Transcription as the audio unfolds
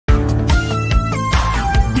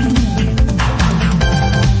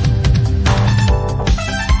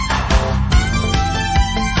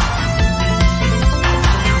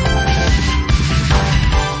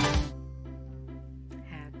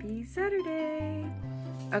Yay!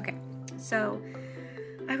 Okay, so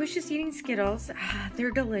I was just eating Skittles.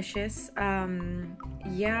 They're delicious.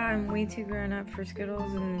 Yeah, I'm way too grown up for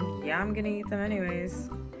Skittles, and yeah, I'm gonna eat them anyways.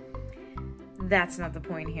 That's not the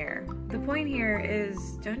point here. The point here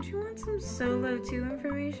is, don't you want some Solo.To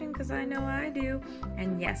information? Because I know I do.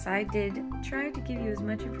 And yes, I did try to give you as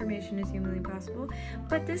much information as humanly possible.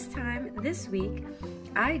 But this week,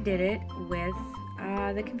 I did it with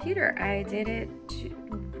the computer. I did it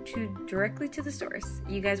directly to the source.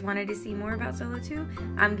 You guys wanted to see more about Solo.To?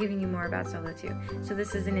 I'm giving you more about Solo.To. So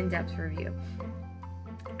this is an in-depth review.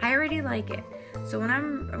 I already like it. So when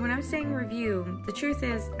I'm saying review, the truth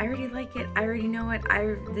is I already like it. I already know it.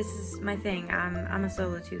 This is my thing. I'm a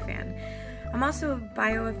Solo.To fan. I'm also a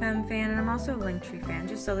BioFM fan, and I'm also a Linktree fan.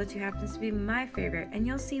 Just Solo.To happens to be my favorite, and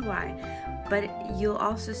you'll see why. But you'll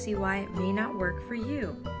also see why it may not work for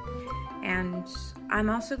you. And I'm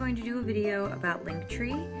also going to do a video about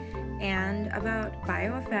Linktree and about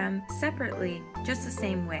BioFM separately, just the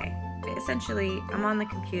same way. Essentially, I'm on the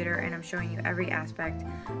computer and I'm showing you every aspect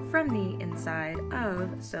from the inside of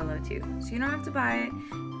Solo.To. So you don't have to buy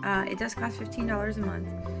it. It does cost $15 a month,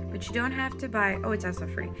 but you don't have to buy. Oh, it's also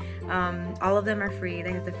free. All of them are free.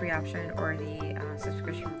 They have the free option or the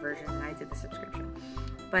subscription version. I did the subscription,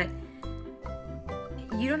 but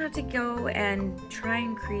you don't have to go and try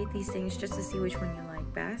and create these things just to see which one you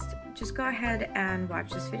like best. Just go ahead and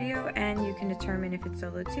watch this video and you can determine if it's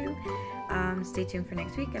Solo.To. Stay tuned for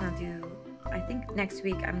next week, and I think next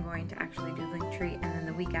week I'm going to actually do Linktree, and then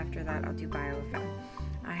the week after that I'll do BioFM.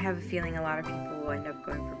 I have a feeling a lot of people will end up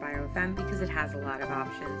going for BioFM because it has a lot of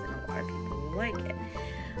options and a lot of people will like it.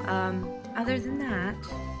 Other than that,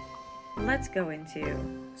 let's go into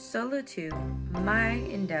Solo.To, my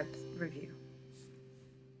in-depth review.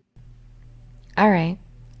 Alright,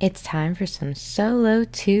 it's time for some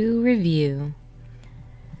Solo.To review.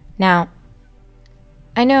 Now,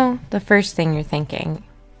 I know the first thing you're thinking,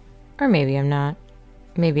 or maybe I'm not,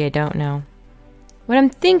 maybe I don't know. What I'm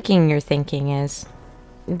thinking you're thinking is,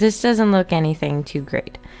 this doesn't look anything too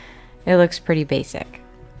great. It looks pretty basic.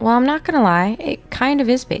 Well, I'm not gonna lie, it kind of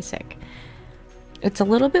is basic. It's a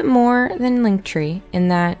little bit more than Linktree in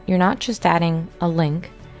that you're not just adding a link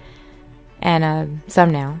and a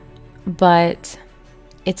thumbnail, but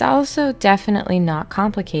it's also definitely not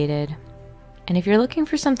complicated. And if you're looking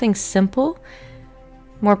for something simple,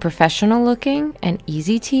 more professional looking, and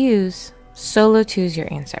easy to use, Solo.To is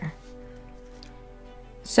your answer.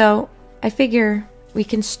 So I figure we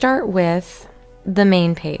can start with the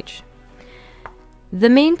main page. The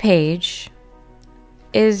main page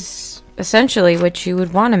is essentially what you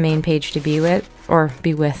would want a main page to be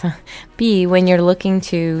when you're looking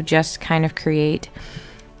to just kind of create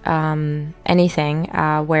anything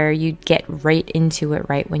where you get right into it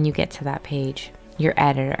right when you get to that page, your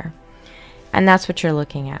editor. And that's what you're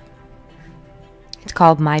looking at. It's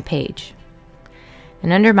called My Page.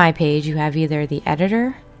 And under My Page, you have either the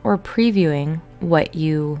editor or previewing what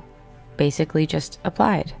you basically just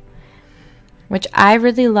applied, which I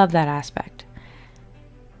really love that aspect,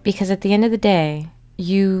 because at the end of the day,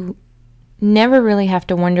 you never really have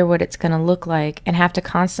to wonder what it's going to look like and have to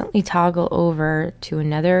constantly toggle over to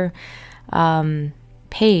another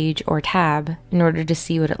page or tab in order to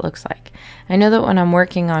see what it looks like. I know that when I'm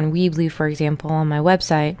working on Weebly, for example, on my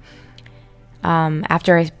website,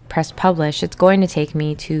 after I press publish, it's going to take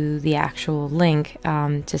me to the actual link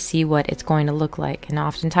to see what it's going to look like. And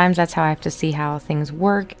oftentimes that's how I have to see how things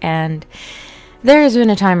work. And there's been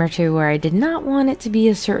a time or two where I did not want it to be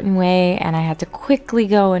a certain way and I had to quickly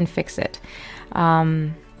go and fix it.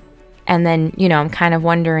 And then, I'm kind of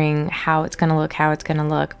wondering how it's going to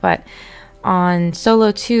look. But on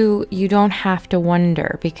Solo.To, you don't have to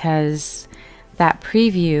wonder, because that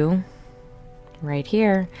preview right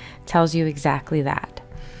here tells you exactly that.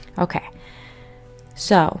 Okay,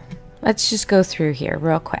 so let's just go through here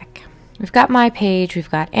real quick. We've got My Page, we've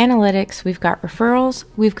got Analytics, we've got Referrals,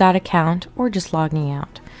 we've got Account, or just logging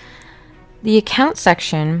out. The Account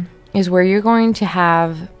section is where you're going to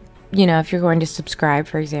have, if you're going to subscribe,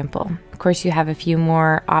 for example. Of course, you have a few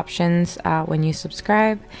more options when you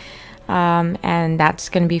subscribe. And that's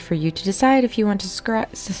going to be for you to decide if you want to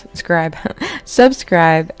subscribe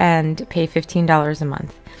and pay $15 a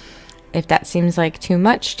month. If that seems like too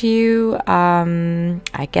much to you,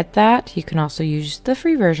 I get that. You can also use the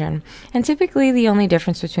free version. And typically the only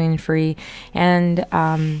difference between free and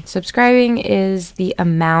subscribing is the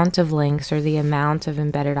amount of links or the amount of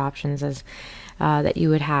embedded options that you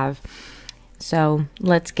would have. So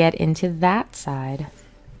let's get into that side.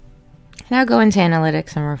 And I'll go into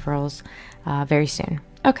analytics and referrals very soon.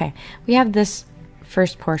 Okay, we have this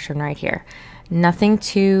first portion right here. Nothing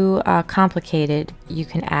too complicated. You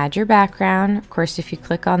can add your background. Of course, if you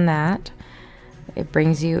click on that, it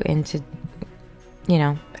brings you into, you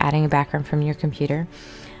know, adding a background from your computer.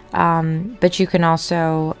 But you can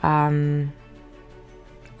also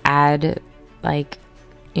add, like,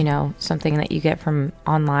 you know, something that you get from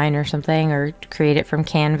online or something, or create it from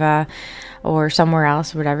Canva or somewhere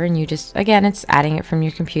else, whatever. And you just, again, it's adding it from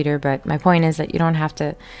your computer. But my point is that you don't have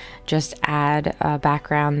to just add a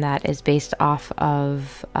background that is based off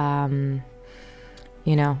of,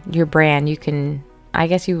 you know, your brand. You can, I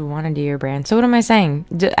guess you would want to do your brand. So what am I saying?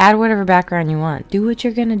 Add whatever background you want. Do what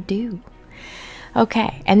you're going to do.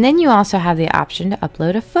 Okay, and then you also have the option to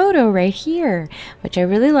upload a photo right here, which I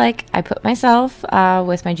really like. I put myself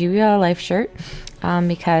with my GBR Life shirt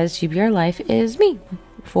because GBR Life is me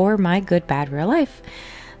for my good, bad, real life.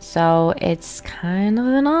 So it's kind of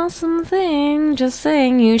an awesome thing. Just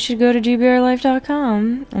saying, you should go to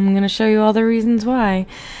gbrlife.com. I'm going to show you all the reasons why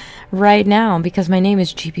right now, because my name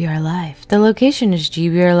is GBR Life. The location is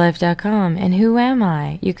gbrlife.com. And who am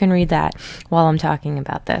I? You can read that while I'm talking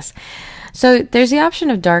about this. So there's the option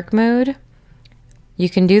of dark mode. You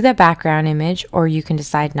can do that background image, or you can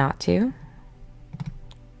decide not to.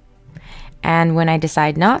 And when I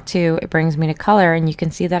decide not to, it brings me to color, and you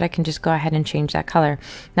can see that I can just go ahead and change that color.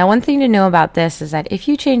 Now, one thing to know about this is that if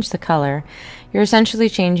you change the color, you're essentially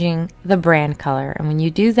changing the brand color. And when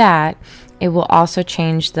you do that, it will also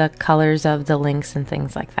change the colors of the links and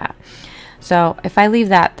things like that. So if I leave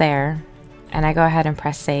that there and I go ahead and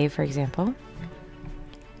press save, for example,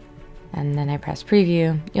 and then I press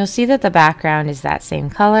preview, you'll see that the background is that same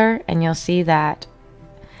color, and you'll see that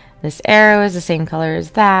this arrow is the same color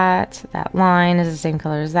as that line is the same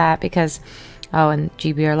color as that, because, oh, and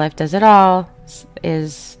GBR Life does it all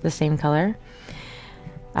is the same color,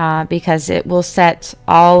 because it will set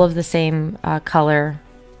all of the same color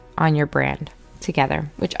on your brand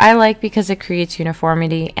together, which I like because it creates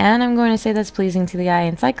uniformity, and I'm going to say that's pleasing to the eye,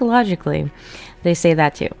 and psychologically they say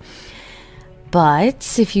that too.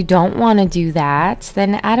 But if you don't want to do that,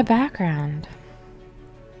 then add a background.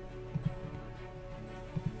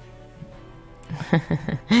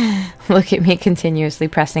 Look at me continuously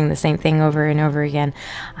pressing the same thing over and over again.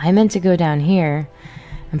 I meant to go down here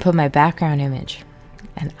and put my background image.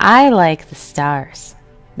 And I like the stars.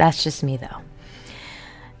 That's just me though.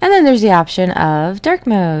 And then there's the option of dark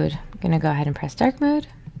mode. I'm going to go ahead and press dark mode.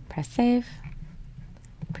 Press save.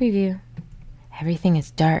 Preview. Everything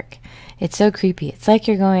is dark. It's so creepy. It's like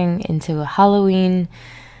you're going into a Halloween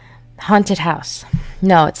haunted house.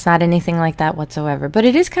 No, it's not anything like that whatsoever. But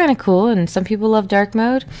it is kind of cool, and some people love dark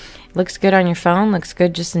mode. It looks good on your phone. Looks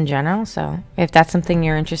good just in general. So if that's something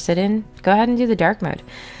you're interested in, go ahead and do the dark mode.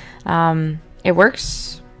 It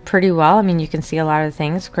works pretty well. I mean, you can see a lot of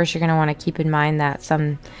things. Of course, you're going to want to keep in mind that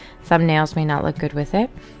some thumbnails may not look good with it.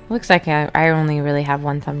 It looks like I only really have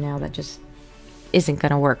one thumbnail that just isn't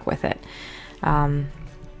going to work with it.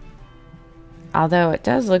 Although it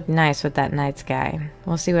does look nice with that night sky.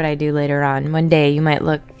 We'll see what I do later on. One day you might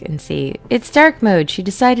look and see, it's dark mode. She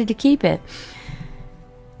decided to keep it.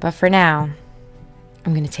 But for now,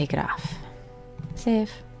 I'm going to take it off. Save.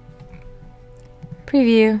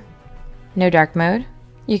 Preview. No dark mode.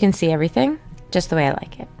 You can see everything just the way I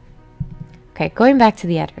like it. Okay, going back to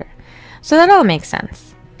the editor. So that all makes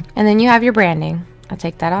sense. And then you have your branding. I'll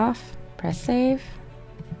take that off. Press save.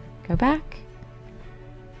 Go back.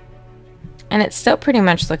 And it still pretty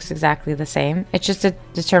much looks exactly the same. It's just a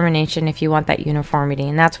determination if you want that uniformity,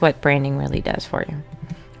 and that's what branding really does for you.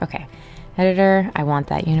 Okay, editor, I want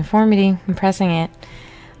that uniformity. I'm pressing it.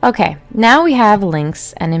 Okay, now we have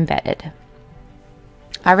links and embedded.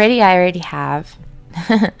 I already have.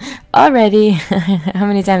 Already. How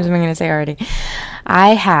many times am I going to say already? I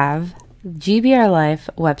have GBR Life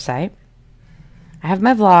website. I have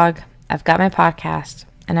my vlog. I've got my podcast,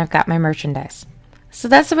 and I've got my merchandise. So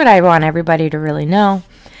that's what I want everybody to really know.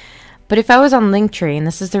 But if I was on Linktree, and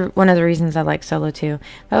this is one of the reasons I like Solo.To, if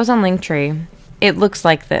I was on Linktree, it looks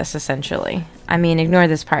like this essentially. I mean, ignore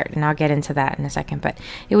this part, and I'll get into that in a second, but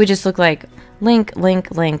it would just look like link,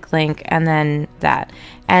 link, link, link, and then that.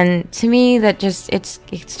 And to me, that just, it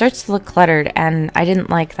starts to look cluttered, and I didn't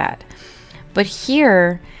like that. But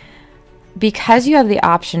here, because you have the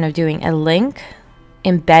option of doing a link,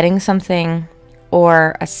 embedding something,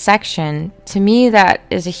 or a section, to me that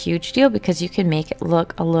is a huge deal, because you can make it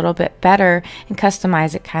look a little bit better and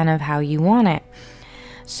customize it kind of how you want it.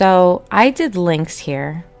 So I did links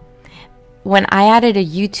here. When I added a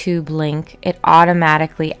YouTube link, it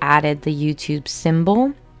automatically added the YouTube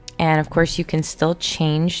symbol, and of course you can still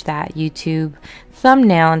change that YouTube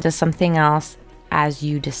thumbnail into something else as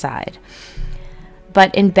you decide.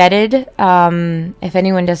 But embedded, if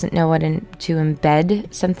anyone doesn't know what to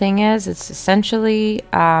embed something is, it's essentially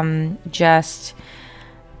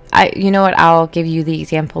you know what, I'll give you the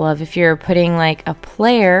example of if you're putting like a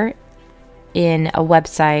player in a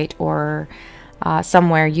website or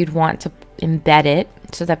somewhere, you'd want to embed it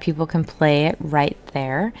so that people can play it right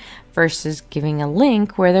there versus giving a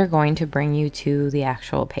link where they're going to bring you to the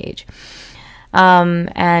actual page.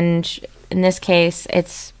 And in this case,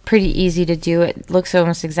 it's pretty easy to do. It looks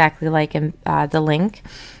almost exactly like the link.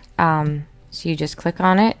 So you just click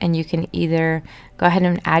on it and you can either go ahead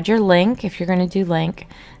and add your link if you're going to do link,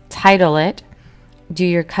 title it, do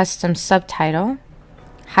your custom subtitle,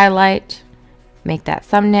 highlight, make that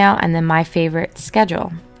thumbnail, and then my favorite,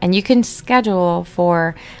 schedule. And you can schedule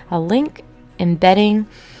for a link, embedding,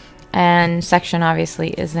 and section obviously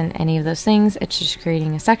isn't any of those things. It's just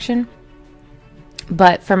creating a section.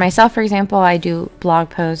 But for myself, for example, I do blog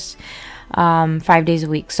posts 5 days a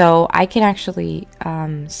week. So I can actually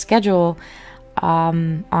schedule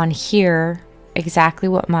on here exactly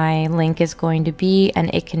what my link is going to be, and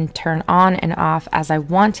it can turn on and off as I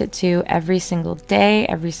want it to every single day,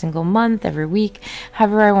 every single month, every week,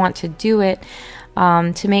 however I want to do it,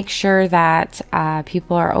 to make sure that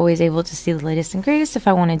people are always able to see the latest and greatest if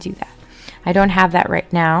I want to do that. I don't have that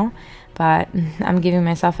right now, but I'm giving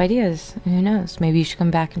myself ideas. Who knows? Maybe you should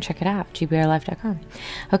come back and check it out, gbrlife.com.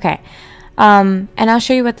 Okay, and I'll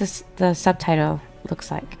show you what the subtitle looks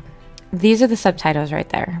like. These are the subtitles right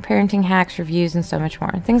there. Parenting hacks, reviews, and so much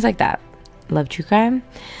more. Things like that. Love true crime.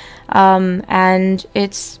 And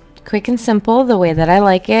it's quick and simple the way that I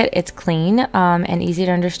like it. It's clean and easy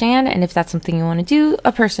to understand. And if that's something you want to do,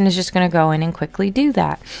 a person is just going to go in and quickly do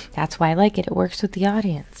that. That's why I like it. It works with the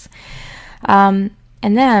audience. And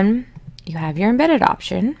then you have your embedded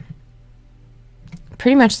option.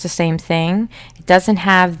 Pretty much the same thing. It doesn't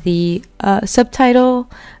have the subtitle,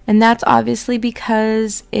 and that's obviously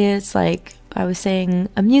because it's like I was saying,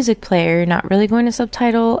 a music player. You're not really going to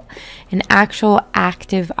subtitle an actual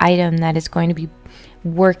active item that is going to be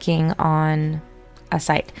working on a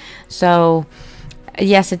site. So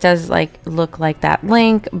yes, it does look like that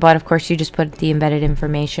link, but of course you just put the embedded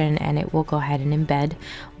information and it will go ahead and embed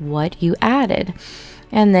what you added,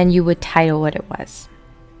 and then you would title what it was,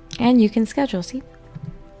 and you can schedule. See?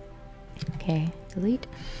 Okay, delete.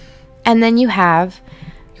 And then you have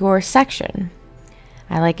your section.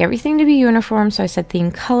 I like everything to be uniform, so I said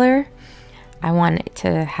theme color. I want it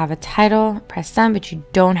to have a title. Press send, but you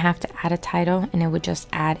don't have to add a title, and it would just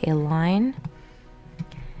add a line.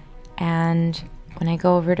 And when I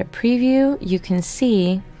go over to preview, you can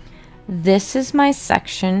see this is my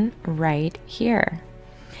section right here.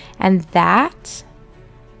 And that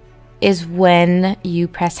is when you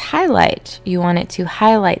press highlight. You want it to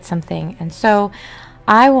highlight something. And so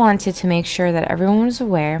I wanted to make sure that everyone was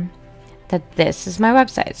aware that this is my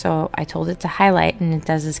website. So I told it to highlight, and it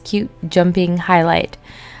does this cute jumping highlight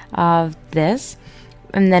of this.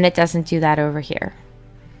 And then it doesn't do that over here.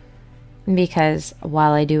 Because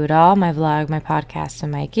while I do it all, my vlog, my podcast,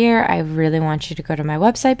 and my gear, I really want you to go to my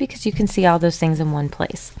website because you can see all those things in one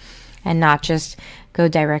place and not just go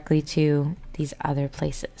directly to these other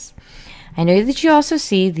places. I know that you also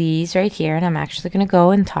see these right here, and I'm actually going to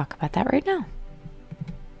go and talk about that right now.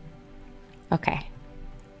 Okay.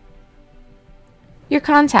 Your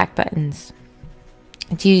contact buttons.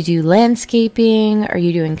 Do you do landscaping? Are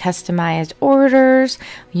you doing customized orders?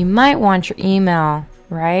 You might want your email,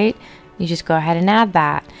 right? You just go ahead and add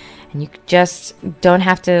that. And you just don't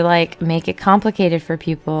have to make it complicated for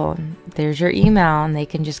people. There's your email, and they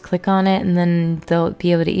can just click on it, and then they'll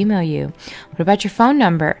be able to email you. What about your phone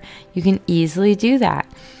number? You can easily do that.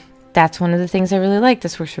 That's one of the things I really like.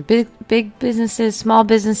 This works for big businesses, small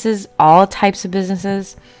businesses, all types of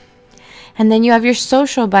businesses. And then you have your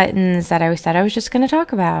social buttons that I said I was just going to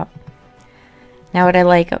talk about. Now, what I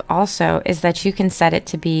like also is that you can set it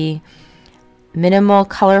to be minimal,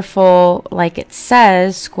 colorful, like it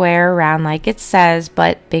says, square, round, like it says,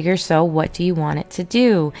 but bigger. So what do you want it to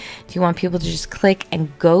do? Do you want people to just click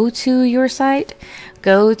and go to your site?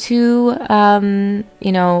 Go to,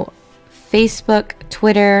 Facebook,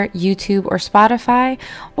 Twitter, YouTube, or Spotify?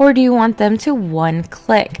 Or do you want them to one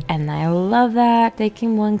click? And I love that. They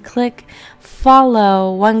can one click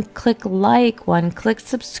follow, one click like, one click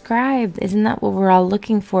subscribe. Isn't that what we're all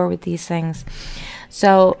looking for with these things?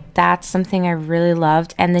 So that's something I really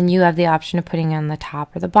loved. And then you have the option of putting it on the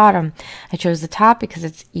top or the bottom. I chose the top because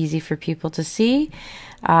it's easy for people to see.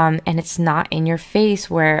 And it's not in your face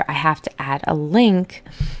where I have to add a link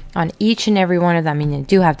on each and every one of them. I mean, you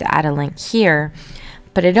do have to add a link here,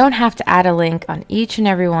 but I don't have to add a link on each and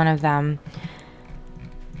every one of them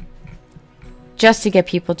just to get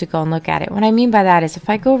people to go and look at it. What I mean by that is if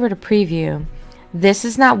I go over to preview, this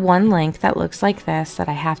is not one link that looks like this that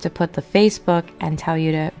I have to put the Facebook and tell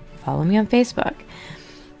you to follow me on Facebook.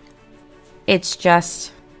 It's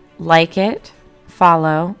just like it,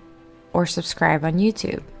 follow, or subscribe on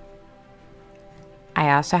YouTube.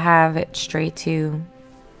 I also have it straight to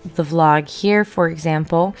the vlog here, for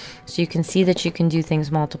example, so you can see that you can do things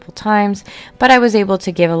multiple times, but I was able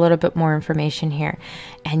to give a little bit more information here,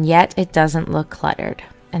 and yet it doesn't look cluttered.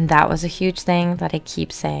 And that was a huge thing that I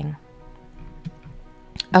keep saying.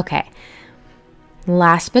 Okay,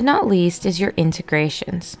 last but not least is your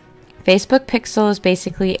integrations. Facebook Pixel is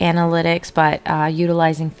basically analytics, but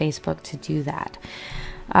utilizing Facebook to do that.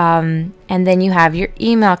 And then you have your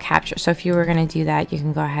email capture. So if you were going to do that, you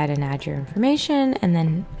can go ahead and add your information and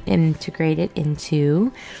then integrate it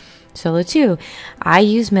into Solo.To. I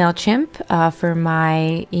use MailChimp for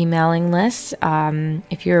my emailing list.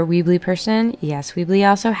 If you're a Weebly person, yes, Weebly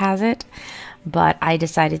also has it, but I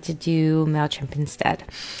decided to do MailChimp instead.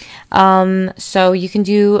 So you can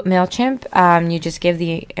do MailChimp. You just give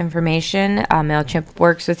the information. MailChimp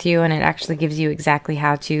works with you, and it actually gives you exactly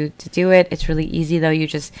how to do it. It's really easy, though. You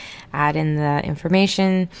just add in the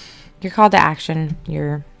information, your call to action,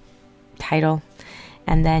 your title,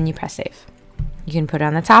 and then you press save. You can put it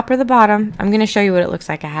on the top or the bottom. I'm going to show you what it looks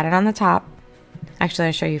like. I had it on the top. Actually,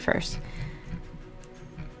 I'll show you first.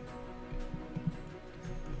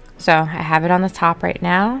 So I have it on the top right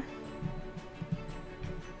now.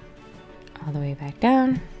 All the way back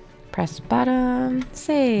down, press bottom,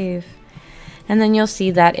 save, and then you'll see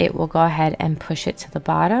that it will go ahead and push it to the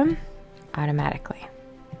bottom automatically.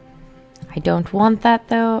 I don't want that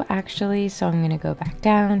though, actually, so I'm going to go back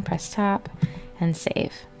down, press top, and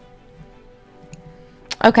save.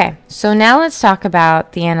 Okay, so now let's talk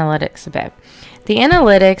about the analytics a bit. The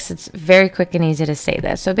analytics, it's very quick and easy to say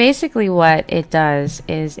this. So basically what it does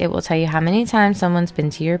is it will tell you how many times someone's been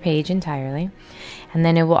to your page entirely. And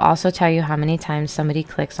then it will also tell you how many times somebody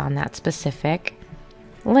clicks on that specific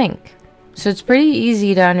link. So it's pretty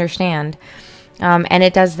easy to understand. And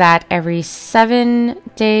it does that every 7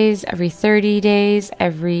 days, every 30 days,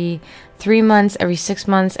 every 3 months, every 6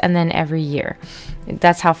 months, and then every year.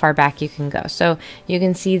 That's how far back you can go. So you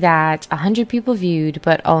can see that 100 people viewed,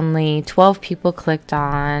 but only 12 people clicked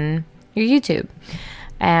on your YouTube.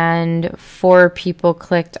 And 4 people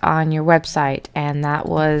clicked on your website, and that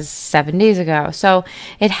was 7 days ago. So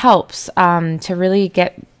it helps to really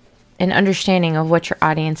get an understanding of what your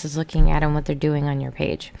audience is looking at and what they're doing on your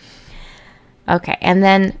page. Okay, and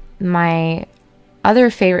then my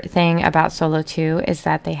other favorite thing about Solo.To is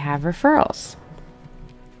that they have referrals.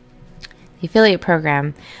 The affiliate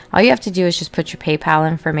program, all you have to do is just put your PayPal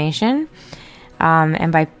information,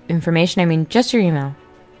 and by information I mean just your email,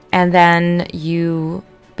 and then you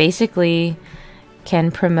basically can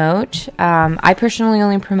promote. I personally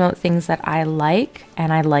only promote things that I like,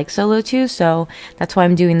 and I like Solo.To, so that's why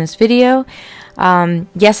I'm doing this video.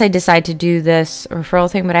 Yes, I decided to do this referral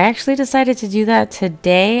thing, but I actually decided to do that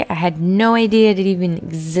today. I had no idea it even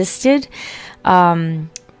existed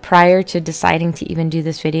prior to deciding to even do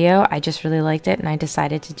this video. I just really liked it, and I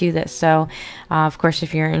decided to do this. So, of course,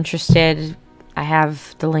 if you're interested, I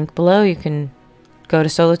have the link below. You can go to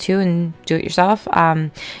Solo.To and do it yourself.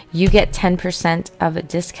 You get 10% of a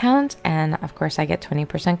discount, and of course I get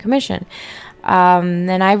 20% commission.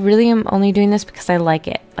 And I really am only doing this because I like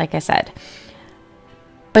it, like I said.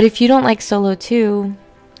 But if you don't like Solo.To,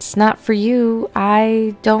 it's not for you.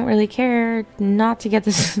 I don't really care not to get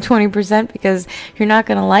this 20% because you're not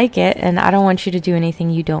going to like it, and I don't want you to do anything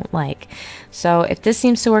you don't like. So if this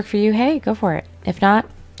seems to work for you, hey, go for it. If not,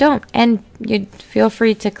 don't. And you feel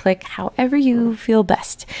free to click however you feel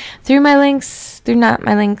best. Through my links, through not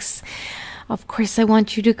my links. Of course, I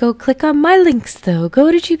want you to go click on my links, though. Go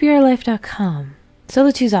to gbrlife.com.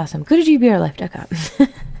 Solo.To's awesome. Go to gbrlife.com.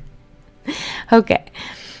 Okay.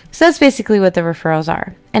 So that's basically what the referrals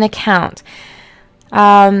are. An account.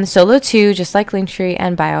 Solo.To, just like Linktree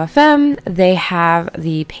and BioFM, they have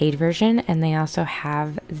the paid version and they also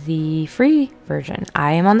have the free version.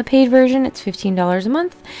 I am on the paid version. It's $15 a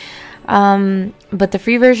month. But the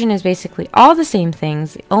free version is basically all the same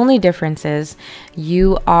things. The only difference is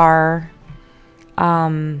you are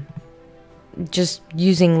just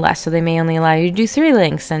using less. So they may only allow you to do 3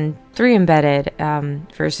 links and 3 embedded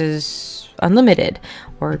versus unlimited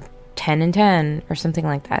or 10 and 10 or something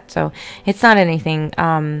like that. So it's not anything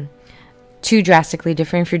too drastically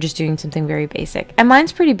different if you're just doing something very basic. And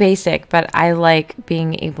mine's pretty basic, but I like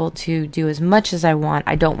being able to do as much as I want.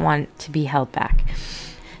 I don't want to be held back.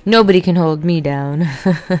 Nobody can hold me down.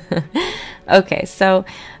 Okay, so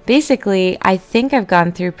basically, I think I've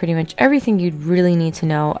gone through pretty much everything you'd really need to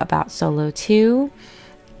know about Solo.To.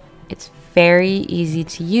 It's very easy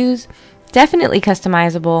to use, definitely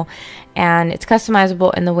customizable, and it's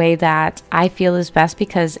customizable in the way that I feel is best,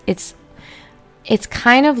 because it's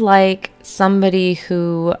kind of like somebody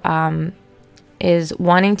who is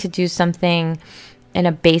wanting to do something in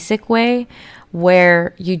a basic way,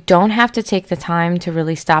 where you don't have to take the time to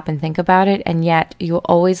really stop and think about it, and yet you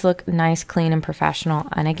always look nice, clean, and professional.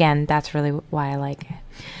 And again, that's really why I like it.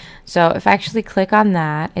 So if I actually click on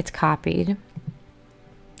that, it's copied.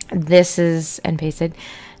 This is, and pasted.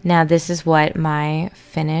 Now this is what my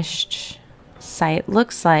finished site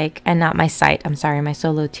looks like, and not my site, I'm sorry, my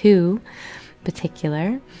Solo.To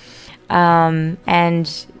particular.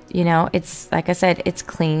 And you know, it's, like I said, it's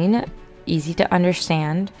clean, easy to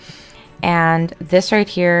understand. And this right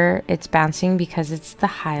here, it's bouncing because it's the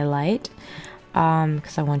highlight,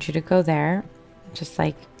 because I want you to go there. Just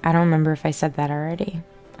like, I don't remember if I said that already.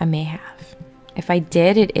 I may have. If I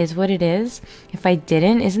did, it is what it is. If I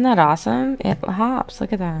didn't, isn't that awesome? It hops.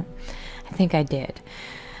 Look at that. I think I did.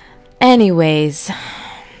 Anyways,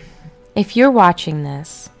 if you're watching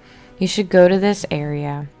this, you should go to this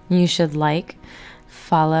area. You should like,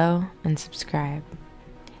 follow, and subscribe.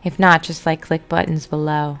 If not, just like click buttons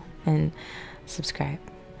below and subscribe.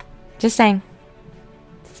 Just saying.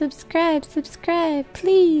 Subscribe,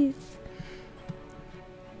 please.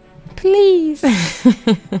 Please.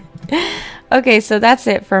 Okay, so that's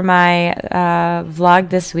it for my vlog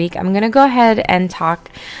this week. I'm going to go ahead and talk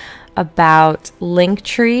about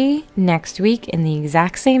Linktree next week in the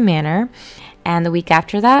exact same manner. And the week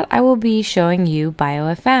after that, I will be showing you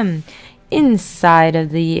BioFM inside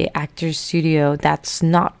of the actor's studio. That's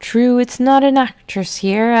not true. It's not an actress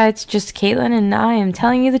here. It's just Caitlin, and I am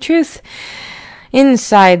telling you the truth.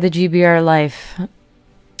 Inside the GBR life,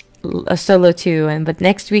 a Solo.To, but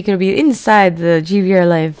next week it'll be inside the GBR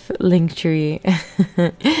life Linktree.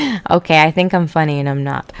 Okay, I think I'm funny and I'm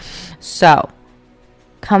not. So,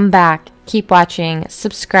 come back, keep watching,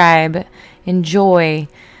 subscribe, enjoy,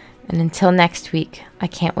 and until next week, I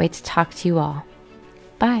can't wait to talk to you all.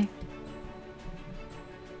 Bye.